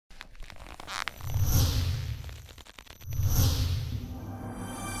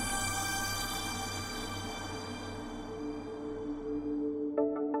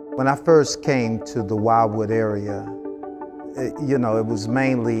When I first came to the Wildwood area, it was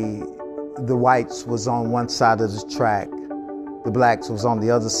mainly the whites was on one side of the track, the blacks was on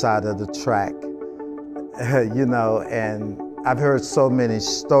the other side of the track, and I've heard so many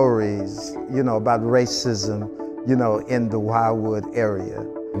stories, about racism, in the Wildwood area.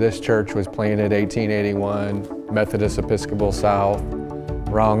 This church was planted 1881, Methodist Episcopal South,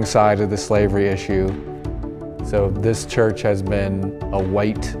 wrong side of the slavery issue. So this church has been a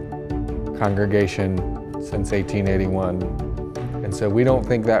white congregation since 1881. And so we don't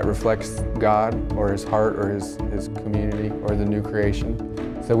think that reflects God or His heart or His community or the new creation.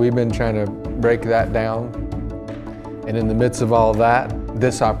 So we've been trying to break that down. And in the midst of all that,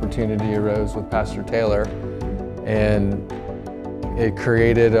 this opportunity arose with Pastor Taylor, and it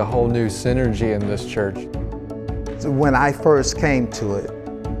created a whole new synergy in this church. So when I first came to it,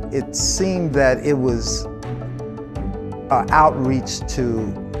 it seemed that it was an outreach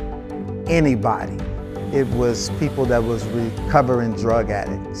to anybody. It was people that was recovering drug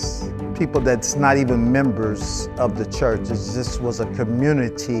addicts, people that's not even members of the church. It just was a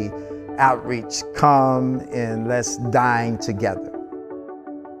community outreach. Come and let's dine together.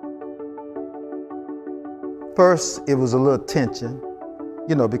 First, it was a little tension,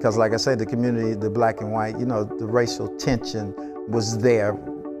 because like I said, the community, the black and white, the racial tension was there.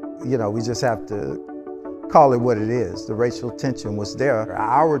 We just have to call it what it is. The racial tension was there.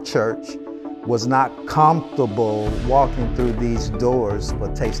 Our church was not comfortable walking through these doors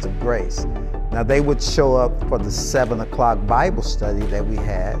for Taste of Grace. Now, they would show up for the 7 o'clock Bible study that we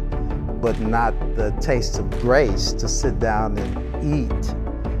had, but not the Taste of Grace to sit down and eat.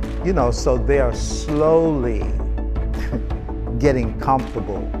 So they are slowly getting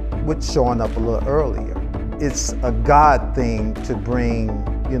comfortable with showing up a little earlier. It's a God thing to bring,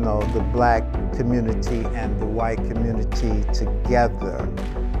 the black community and the white community together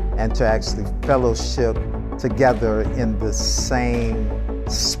and to actually fellowship together in the same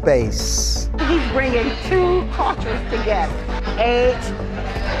space. He's bringing two cultures together. Age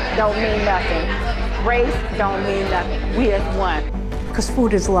don't mean nothing. Race don't mean nothing. We as one. Because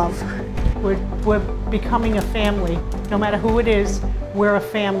food is love. We're becoming a family. No matter who it is, we're a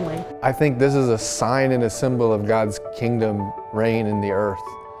family. I think this is a sign and a symbol of God's kingdom reign in the earth.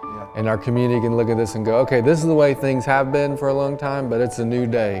 Yeah. And our community can look at this and go, okay, this is the way things have been for a long time, but it's a new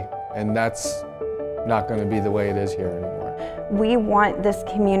day. And that's not going to be the way it is here anymore. We want this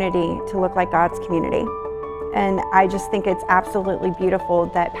community to look like God's community. And I just think it's absolutely beautiful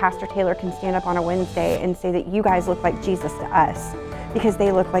that Pastor Taylor can stand up on a Wednesday and say that you guys look like Jesus to us, because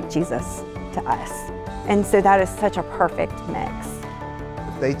they look like Jesus to us. And so that is such a perfect mix.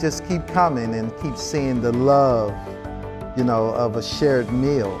 They just keep coming and keep seeing the love, of a shared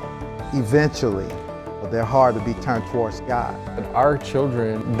meal. Eventually, their heart will be turned towards God. Our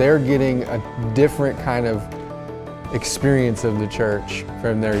children, they're getting a different kind of experience of the church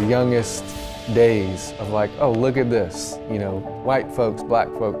from their youngest days of like, oh, look at this, white folks, black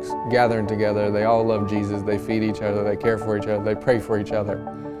folks gathering together. They all love Jesus. They feed each other. They care for each other. They pray for each other.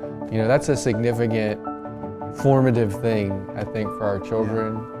 That's a significant, formative thing, I think, for our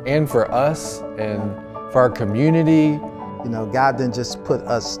children and for us and for our community. God didn't just put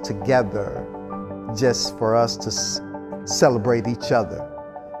us together just for us to celebrate each other.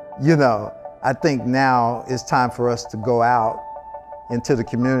 I think now it's time for us to go out into the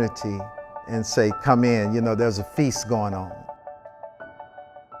community and say, come in, there's a feast going on.